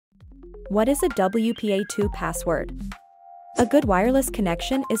What is a WPA2 password? A good wireless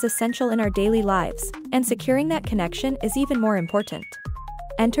connection is essential in our daily lives, and securing that connection is even more important.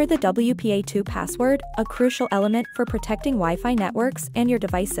 Enter the WPA2 password, a crucial element for protecting Wi-Fi networks and your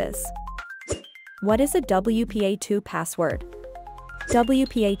devices. What is a WPA2 password?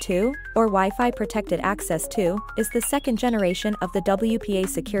 WPA2, or Wi-Fi Protected Access II, is the second generation of the WPA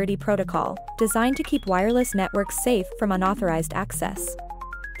security protocol, designed to keep wireless networks safe from unauthorized access.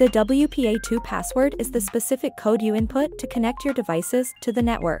 The WPA2 password is the specific code you input to connect your devices to the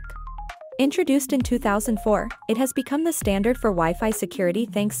network. Introduced in 2004, it has become the standard for Wi-Fi security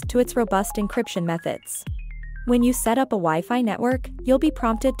thanks to its robust encryption methods. When you set up a Wi-Fi network, you'll be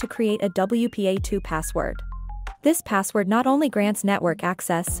prompted to create a WPA2 password. This password not only grants network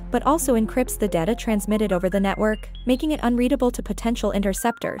access, but also encrypts the data transmitted over the network, making it unreadable to potential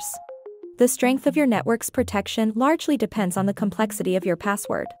interceptors. The strength of your network's protection largely depends on the complexity of your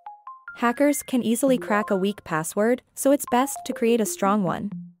password. Hackers can easily crack a weak password, so it's best to create a strong one.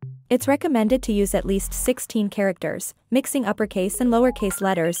 It's recommended to use at least 16 characters, mixing uppercase and lowercase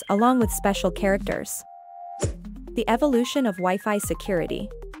letters along with special characters. The evolution of Wi-Fi security.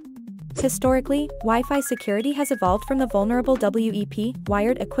 Historically, Wi-Fi security has evolved from the vulnerable WEP,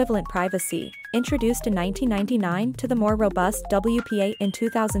 wired equivalent privacy, introduced in 1999 to the more robust WPA in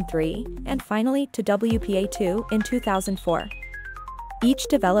 2003, and finally to WPA2 in 2004. Each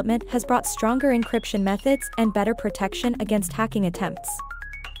development has brought stronger encryption methods and better protection against hacking attempts.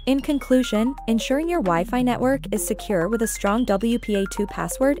 In conclusion, ensuring your Wi-Fi network is secure with a strong WPA2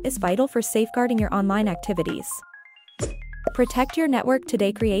 password is vital for safeguarding your online activities. Protect your network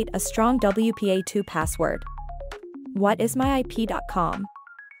today. Create a strong WPA2 password. What is myip.com?